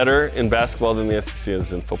 is better in basketball than the SEC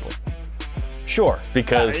is in football. Sure.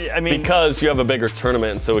 Because you have a bigger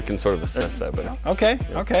tournament, and so we can sort of assess that better.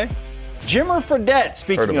 Okay. Jimmer Fredette,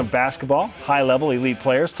 speaking of basketball, high-level elite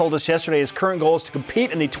players, told us yesterday his current goal is to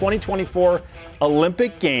compete in the 2024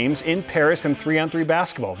 Olympic Games in Paris in 3-on-3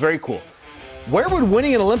 basketball. Very cool. Where would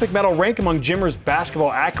winning an Olympic medal rank among Jimmer's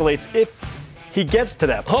basketball accolades if he gets to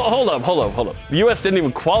that point? Hold up. The U.S. didn't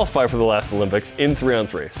even qualify for the last Olympics in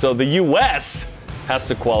 3-on-3. So the U.S. has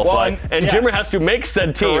to qualify, and Jimmer has to make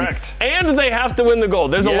said team. Correct. And they have to win the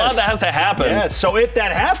gold. There's a lot that has to happen. Yes, so if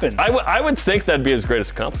that happens, I would think that'd be his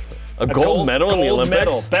greatest accomplishment. A gold medal in the Olympics?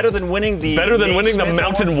 Medal. Better than winning the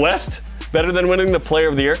Mountain West? Better than winning the Player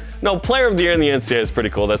of the Year? No, Player of the Year in the NCAA is pretty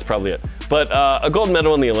cool. That's probably it. But a gold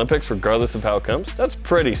medal in the Olympics, regardless of how it comes, that's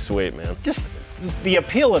pretty sweet, man. Just the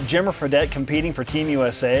appeal of Jimmer Fredette competing for Team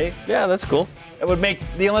USA. Yeah, that's cool. It would make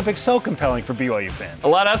the Olympics so compelling for BYU fans. A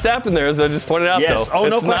lot has to happen there, as I just pointed out, yes. though. Oh,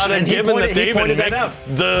 no it's question. not a given that they even make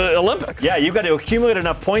the Olympics. Yeah, you've got to accumulate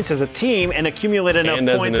enough points as a team and accumulate enough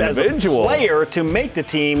points as a player to make the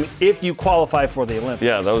team if you qualify for the Olympics.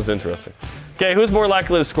 Yeah, that was interesting. Okay, who's more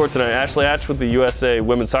likely to score tonight? Ashley Hatch with the USA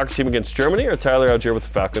women's soccer team against Germany, or Tyler Algier with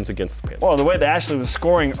the Falcons against the Panthers? Well, the way that Ashley was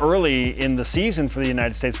scoring early in the season for the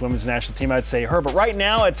United States women's national team, I'd say her. But right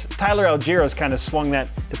now, it's Tyler Algier has kind of swung the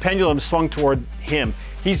pendulum swung toward him.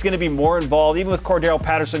 He's going to be more involved. Even with Cordero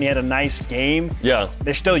Patterson, he had a nice game. Yeah.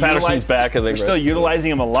 They're still Patterson's back, I think. They're still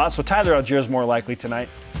utilizing him a lot. So Tyler Algier is more likely tonight.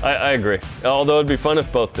 I agree. Although it'd be fun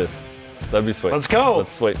if both did. That'd be sweet. Let's go.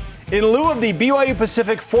 That's sweet. In lieu of the BYU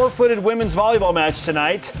Pacific four-footed women's volleyball match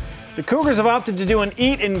tonight, the Cougars have opted to do an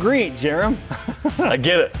eat and greet, Jerem. I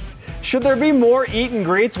get it. Should there be more eat and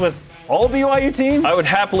greets with all BYU teams? I would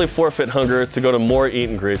happily forfeit hunger to go to more eat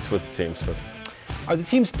and greets with the teams. Are the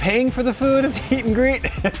teams paying for the food at the eat and greet?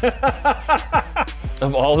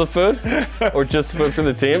 Of all the food? Or just food for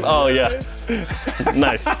the team? Oh, yeah.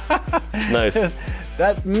 Nice.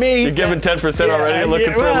 That may You're giving 10% already,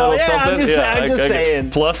 looking for a little something? I'm just saying.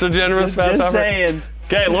 Plus a generous pass offer? Just saying.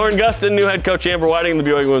 Okay, Lauren Gustin, new head coach Amber Whiting, and the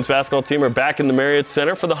BYU women's basketball team are back in the Marriott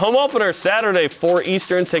Center for the home opener Saturday, 4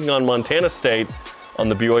 Eastern, taking on Montana State on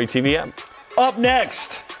the BYU TV app. Up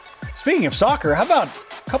next, speaking of soccer, how about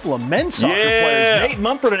a couple of men's soccer players? Nate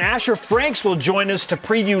Mumford and Asher Franks will join us to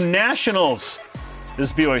preview nationals. This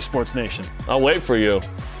is BYU Sports Nation. I'll wait for you.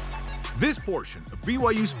 This portion of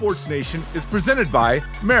BYU Sports Nation is presented by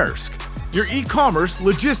Maersk, your e-commerce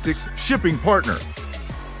logistics shipping partner.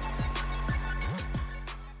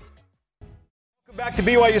 Welcome back to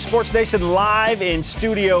BYU Sports Nation live in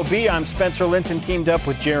Studio B. I'm Spencer Linton, teamed up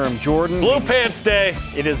with Jerem Jordan. Blue Pants Day.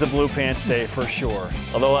 It is a Blue Pants Day for sure.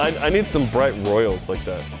 Although I need some bright royals like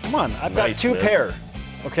that. Come on, I've got two pair.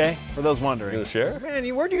 Okay, for those wondering. You gonna share? Man,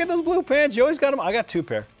 where'd you get those blue pants? You always got them. I got two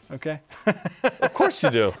pair. Okay. Of course you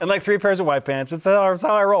do. And like 3 pairs of white pants. That's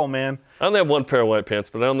how I roll, man. I only have 1 pair of white pants,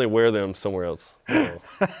 but I only wear them somewhere else. Yeah.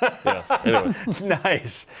 Anyway.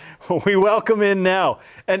 Nice. We welcome in now.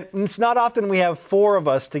 And it's not often we have 4 of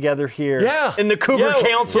us together here in the Cougar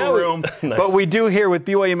Council room. Nice. But we do here with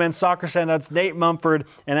BYU men's soccer standouts Nate Mumford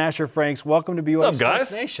and Asher Franks. Welcome to BYU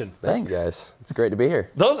Sports Nation. Thanks, guys. It's great to be here.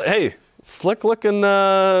 Slick looking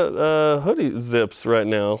hoodie zips right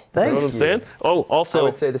now. Thanks. You know what I'm saying? Oh, also. I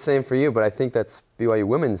would say the same for you, but I think that's BYU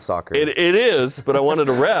women's soccer. It is, but I wanted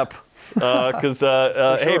to rep because,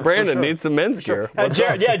 hey, Brandon needs some men's gear.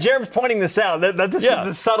 Jerem's pointing this out. This is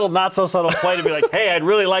a subtle, not so subtle play to be like, hey, I'd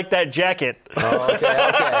really like that jacket. Oh,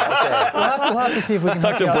 okay. We'll have to see if we can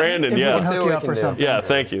talk to Brandon. Hook you up or something. Yeah,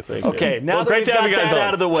 thank you. Okay, now that we've got that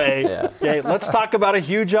out of the way, okay, let's talk about a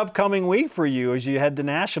huge upcoming week for you as you head to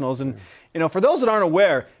nationals. And for those that aren't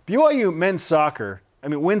aware, BYU men's soccer,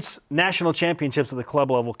 wins national championships at the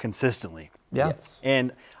club level consistently. Yeah. Yes.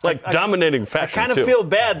 And dominating fashion, I kind of feel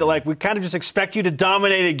bad that we kind of just expect you to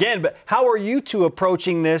dominate again. But how are you two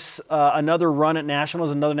approaching this, another run at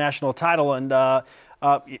nationals, another national title? And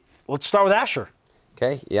let's start with Asher.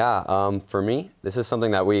 Okay, yeah. For me, this is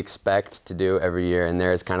something that we expect to do every year, and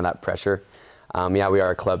there is kind of that pressure. We are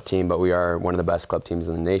a club team, but we are one of the best club teams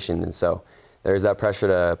in the nation. And so there's that pressure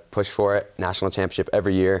to push for it, national championship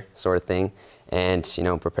every year sort of thing. And,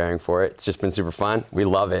 preparing for it. It's just been super fun. We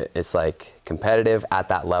love it. It's competitive at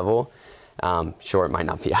that level. Sure, it might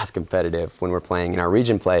not be as competitive when we're playing in our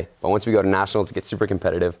region play, but once we go to nationals, it gets super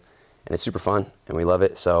competitive and it's super fun and we love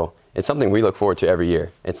it. So it's something we look forward to every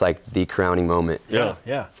year. It's the crowning moment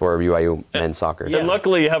for BYU men's soccer. And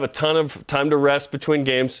luckily you have a ton of time to rest between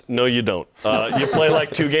games. No, you don't. You play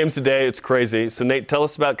 2 games a day. It's crazy. So Nate, tell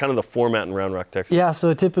us about kind of the format in Round Rock, Texas. Yeah,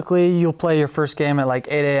 so typically you'll play your first game at 8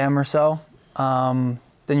 a.m. or so.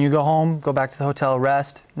 Then you go home, go back to the hotel,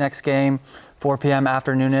 rest. Next game, 4 p.m.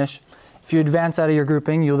 afternoonish. If you advance out of your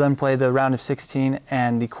grouping, you'll then play the round of 16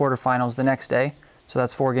 and the quarterfinals the next day. So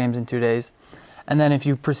that's 4 games in 2 days. And then if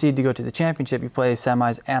you proceed to go to the championship, you play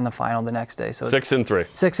semis and the final the next day. So it's 6-3.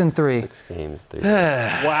 6-3. 6 games, 3.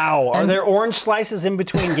 Wow. Are there orange slices in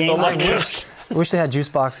between games? Oh my like gosh. I wish they had juice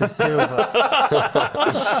boxes too. But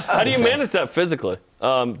How do you manage that physically?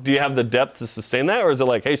 Do you have the depth to sustain that, or is it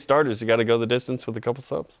like, hey, starters, you got to go the distance with a couple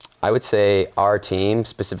subs? I would say our team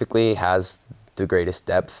specifically has the greatest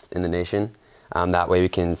depth in the nation. That way we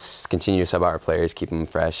can continue to sub our players, keep them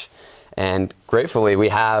fresh. And gratefully, we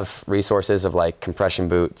have resources of like compression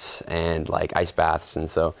boots and like ice baths. And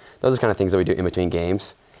so those are kind of things that we do in between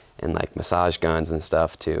games, and like massage guns and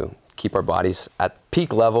stuff to keep our bodies at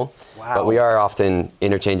peak level. Wow. But we are often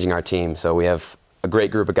interchanging our team. So we have a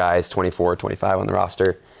great group of guys, 24, 25 on the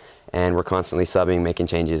roster. And we're constantly subbing, making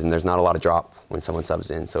changes, and there's not a lot of drop when someone subs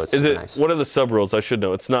in, so it's nice. What are the sub rules? I should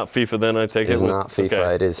know. It's not FIFA then, I take it? It's not FIFA,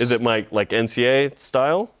 Okay. it is- Is it like NCAA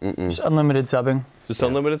style? just unlimited subbing. Just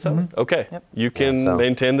unlimited sub? Okay. Yep. You can Yeah, so-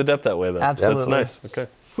 maintain the depth that way then. Absolutely. That's nice. Okay.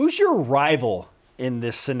 Who's your rival in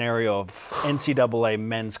this scenario of NCAA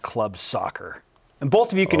men's club soccer? And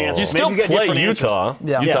both of you can answer. You Maybe still get play different answers. Utah.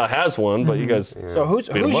 Yeah. Utah Yeah. has one, but you guys. So who's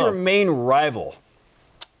Beat 'em your up. main rival?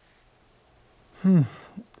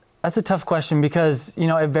 That's a tough question because,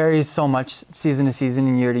 it varies so much season to season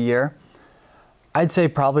and year to year. I'd say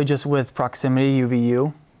probably just with proximity,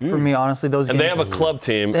 UVU. For me, honestly, those And games. they have a club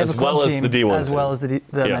team They have as a club well team as the D1 as team. well as the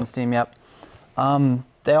Yeah. men's team, yep.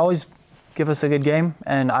 They always give us a good game,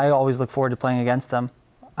 and I always look forward to playing against them.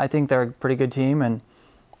 I think they're a pretty good team, and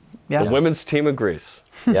yeah. The women's team agrees.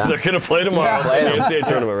 Yeah. They're going to play tomorrow Yeah. in the NCAA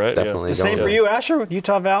tournament, right? Definitely. The same going. for you, Asher, with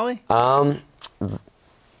Utah Valley?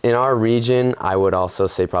 In our region, I would also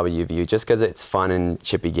say probably UVU, just because it's fun and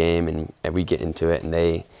chippy game, and we get into it, and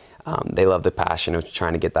they love the passion of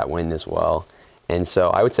trying to get that win as well. And so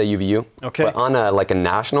I would say UVU. Okay. But on a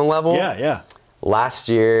national level, Yeah. last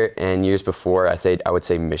year and years before, I would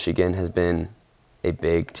say Michigan has been a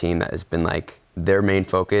big team that has been like their main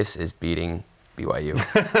focus is beating BYU.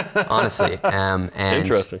 Honestly, and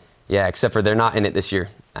Interesting. Yeah, except for they're not in it this year,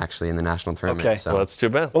 actually, in the national tournament. Okay. So. Well, that's too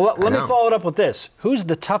bad. Well, let me know. follow it up with this. Who's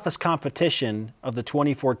the toughest competition of the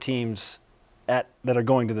 24 teams that are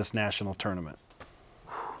going to this national tournament?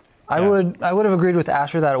 I would have agreed with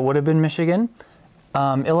Asher that it would have been Michigan.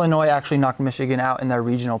 Illinois actually knocked Michigan out in their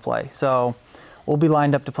regional play, so we'll be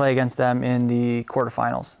lined up to play against them in the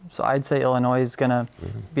quarterfinals. So I'd say Illinois is going to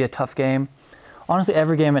be a tough game. Honestly,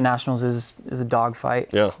 every game at nationals is a dogfight.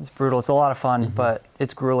 Yeah. It's brutal. It's a lot of fun, but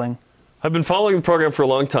it's grueling. I've been following the program for a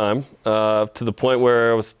long time, to the point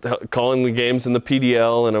where I was calling the games in the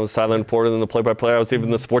PDL, and I was sideline reporter and the play-by-play. I was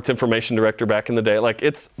even the sports information director back in the day. Like,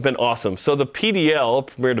 it's been awesome. So the PDL,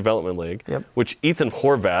 Premier Development League, Yep. which Ethan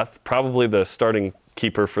Horvath, probably the starting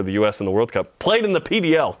keeper for the U.S. in the World Cup, played in the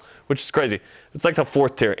PDL, which is crazy. It's like the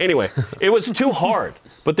fourth tier. Anyway, it was too hard.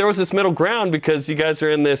 But there was this middle ground because you guys are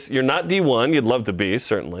in this, you're not D1. You'd love to be,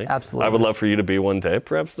 certainly. Absolutely. I would love for you to be one day.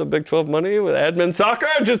 Perhaps the Big 12 money with admin soccer.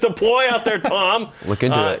 Just a ploy out there, Tom. Look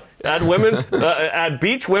into it. Add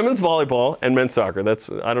beach women's volleyball and men's soccer.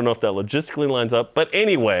 I don't know if that logistically lines up. But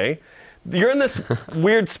anyway, you're in this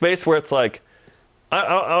weird space where it's like,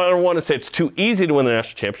 I don't want to say it's too easy to win the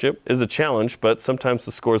national championship. Is a challenge, but sometimes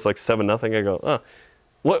the score is like 7-0. I go,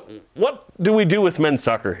 what do we do with men's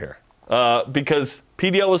soccer here? Because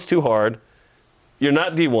PDL was too hard. You're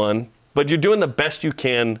not D1, but you're doing the best you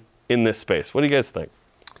can in this space. What do you guys think?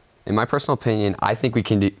 In my personal opinion, I think we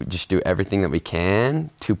can just do everything that we can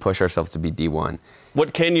to push ourselves to be D1.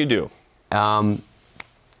 What can you do?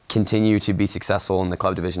 Continue to be successful in the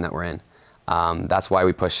club division that we're in. That's why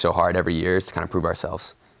we push so hard every year, is to kind of prove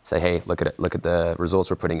ourselves. Say, hey, look at it. Look at the results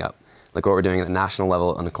we're putting up. Look what we're doing at the national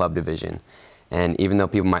level in the club division. And even though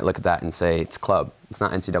people might look at that and say it's club, it's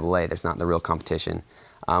not NCAA. There's not the real competition.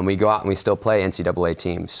 We go out and we still play NCAA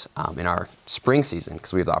teams in our spring season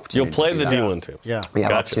because we have the opportunity. You'll play to the do that. D1 team. Yeah. We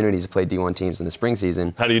have Gotcha. opportunities to play D1 teams in the spring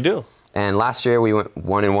season. How do you do? And last year we went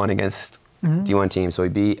 1-1 against D1 teams. So we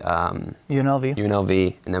beat UNLV.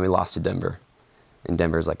 UNLV, and then we lost to Denver. And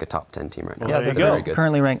Denver's like a top 10 team right now. Yeah, there they're you go. Very good.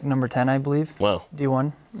 currently ranked number 10, I believe. Wow.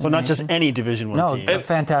 D1. So not just any Division One No, team. a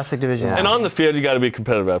fantastic division. Yeah. And on the field, you got to be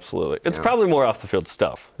competitive, absolutely. It's Yeah. probably more off the field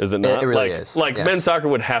stuff, is it not? It really like, is, Like yes. men's soccer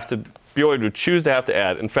would have to, BYU would choose to have to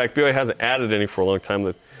add. In fact, BYU hasn't added any for a long time.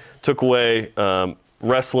 That took away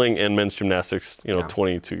wrestling and men's gymnastics, Yeah.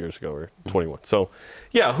 22 years ago or 21. So,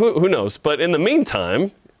 yeah, who knows? But in the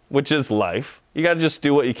meantime, which is life, you got to just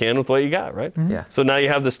do what you can with what you got, right? Yeah. So now you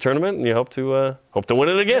have this tournament, and you hope to win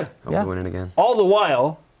it again. Hope Yeah. to win it again. All the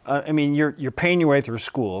while, you're paying your way through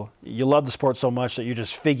school. You love the sport so much that you're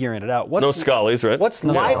just figuring it out. No schollies, right? What's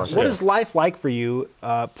No life? scholarships. What is life like for you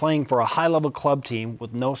playing for a high-level club team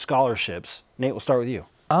with no scholarships? Nate, we'll start with you.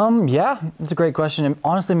 Yeah, it's a great question. It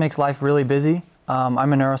honestly makes life really busy. I'm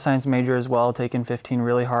a neuroscience major as well, taking 15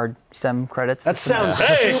 really hard STEM credits. That sounds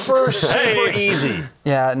super easy.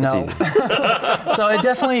 Yeah, no. So it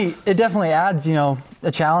definitely adds,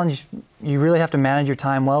 a challenge. You really have to manage your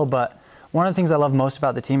time well, but one of the things I love most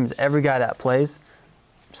about the team is every guy that plays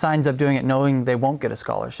signs up doing it knowing they won't get a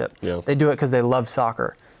scholarship. Yeah. They do it because they love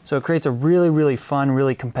soccer. So it creates a really, really fun,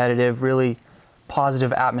 really competitive, really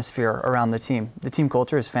positive atmosphere around the team. The team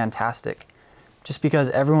culture is fantastic. Just because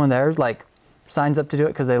everyone there signs up to do it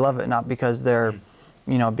because they love it, not because they're,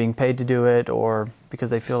 being paid to do it or because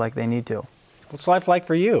they feel like they need to. What's life like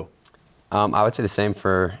for you? I would say the same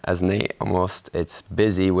as Nate almost. It's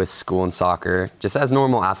busy with school and soccer, just as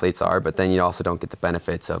normal athletes are, but then you also don't get the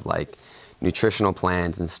benefits of nutritional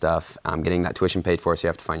plans and stuff, getting that tuition paid for, so you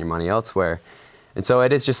have to find your money elsewhere. And so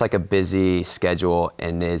it is just a busy schedule,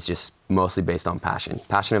 and it is just mostly based on passion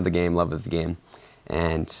of the game, love of the game.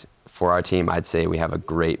 And for our team, I'd say we have a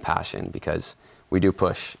great passion because we do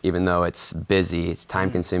push, even though it's busy, it's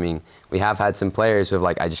time consuming. We have had some players who have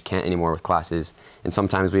I just can't anymore with classes. And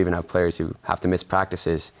sometimes we even have players who have to miss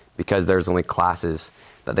practices because there's only classes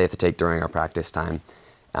that they have to take during our practice time.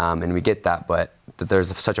 And we get that, but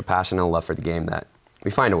there's such a passion and a love for the game that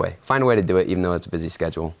we find a way to do it, even though it's a busy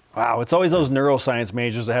schedule. Wow, it's always those neuroscience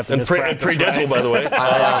majors that have to miss practice, pre-dental, by the way.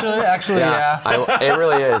 Actually, yeah. It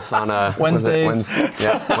really is on Wednesdays.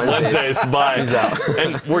 Wednesdays, bye. He's out.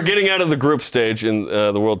 And we're getting out of the group stage in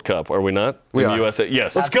the World Cup, are we not? We in are. the USA.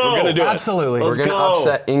 Yes. Let's go. We're going to do Absolutely. it. We're going to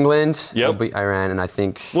upset England. Yep. We'll beat Iran, and I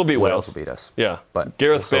think We'll beat Wales Wales. will beat us. Yeah. But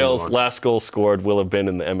Gareth we'll Bale's move on. last goal scored will have been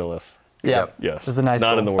in the MLS. Yeah. Yep. Yes. It was a nice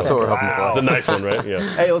Not goal. in the World That's what Cup. we're hoping for. It's a nice one, right?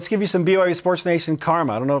 Yeah. Hey, let's give you some BYU Sports Nation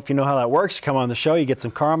karma. I don't know if you know how that works. You come on the show, you get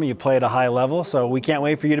some karma, you play at a high level. So we can't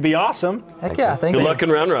wait for you to be awesome. Heck yeah, thank Good you. luck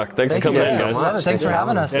in Round Rock. Thanks for Thank you coming in, guys guys. so much. Thanks for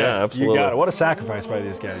having us. Yeah, absolutely. You got it. What a sacrifice by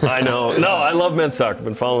these guys. I know. No, I love men's soccer.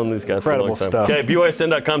 Been following these guys Incredible for a long time. stuff. Okay,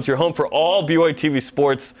 BYUSN.com is your home for all BYU TV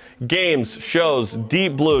sports, games, shows,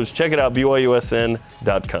 Deep Blues. Check it out,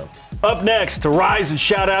 BYUSN.com. Up next, to rise and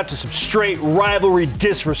shout out to some straight rivalry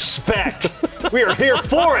disrespect. We are here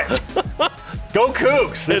for it. Go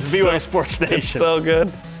Cougs. This is BYU Sports Nation. It's so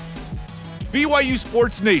good. BYU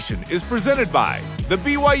Sports Nation is presented by The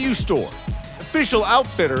BYU Store, official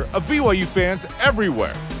outfitter of BYU fans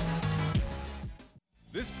everywhere.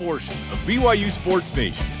 This portion of BYU Sports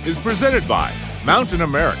Nation is presented by Mountain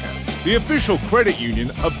America, the official credit union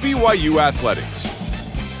of BYU Athletics.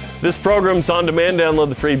 This program's on demand. Download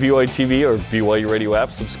the free BYU TV or BYU Radio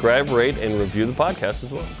app. Subscribe, rate, and review the podcast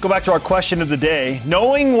as well. Go back to our question of the day.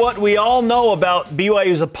 Knowing what we all know about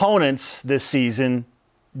BYU's opponents this season,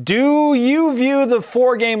 do you view the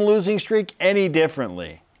 4-game losing streak any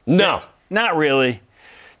differently? No. Not really.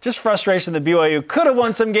 Just frustration that BYU could have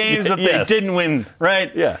won some games that Yes. they didn't win,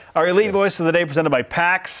 right? Yeah. Our elite voice of the day presented by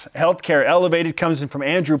PAX Healthcare Elevated comes in from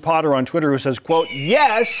Andrew Potter on Twitter, who says, quote,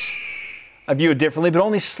 yes, I view it differently, but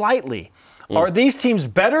only slightly. Are these teams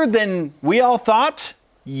better than we all thought?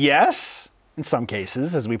 Yes, in some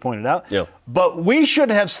cases, as we pointed out. Yeah. But we should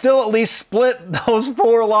have still at least split those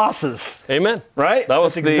 4 losses. Amen. Right? That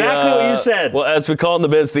was That's exactly what you said. Well, as we call it in the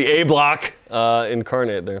biz, the A block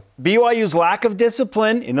incarnate there. BYU's lack of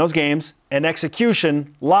discipline in those games and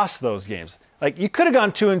execution lost those games. You could have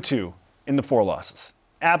gone 2-2 in the 4 losses.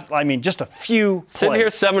 Just a few Sitting here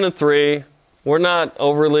plays. 7-3, we're not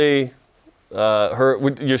overly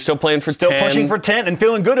hurt. You're still playing for 10. Still pushing for 10 and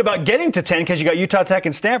feeling good about getting to 10 because you got Utah Tech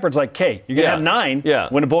and Stanford. It's like, okay, you're going to have 9. Yeah.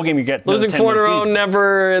 Win a bowl game, you get Losing 4 in a row,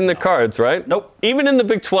 never in the cards, right? Nope. Even in the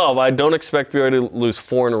Big 12, I don't expect BYU to lose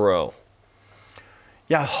 4 in a row.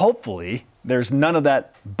 Yeah, hopefully there's none of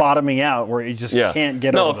that bottoming out where you just can't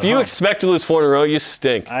get over No, the if you hump. expect to lose 4 in a row, you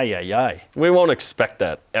stink. Ay. We won't expect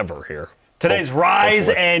that ever here. Today's Rise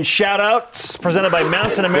Hopefully. and Shout-Outs presented by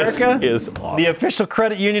Mountain America. This is awesome. The official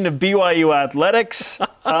credit union of BYU Athletics.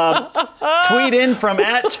 Tweet in from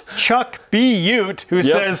 @Chuck B. Ute, who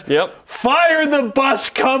says, fire the bus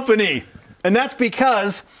company. And that's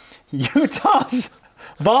because Utah's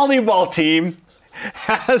volleyball team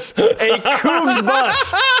has a Cougs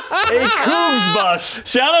bus. A Cougs bus.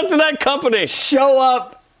 Shout out to that company. Show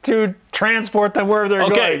up to transport them where they're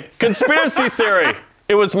going. Okay, conspiracy theory.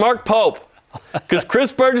 It was Mark Pope. Because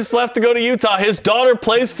Chris Burgess left to go to Utah. His daughter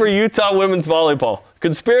plays for Utah women's volleyball.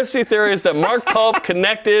 Conspiracy theory is that Mark Pope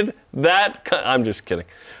connected that. I'm just kidding.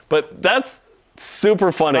 But that's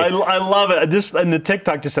Super funny. I love it. Just and the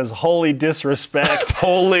TikTok just says "holy disrespect."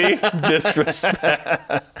 Holy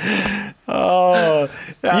disrespect. Oh,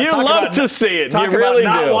 You love to see it. You really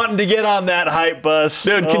not do. wanting to get on that hype bus.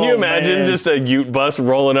 Dude, can you imagine man. just a Ute bus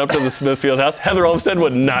rolling up to the Smithfield house? Heather Olmstead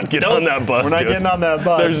would not get on that bus, We're not dude. getting on that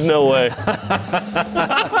bus. There's no way.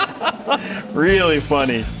 Really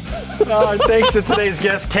funny. Thanks to today's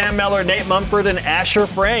guests, Cam Mellor, Nate Mumford, and Asher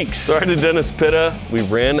Franks. Sorry to Dennis Pitta. We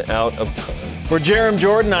ran out of time. For Jerem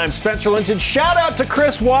Jordan, I'm Spencer Linton. Shout out to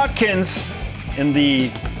Chris Watkins in the,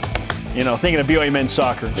 thinking of BYU men's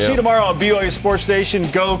soccer. See you tomorrow on BYU Sports Station.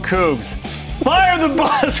 Go Cougs. Fire the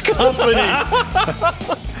bus company.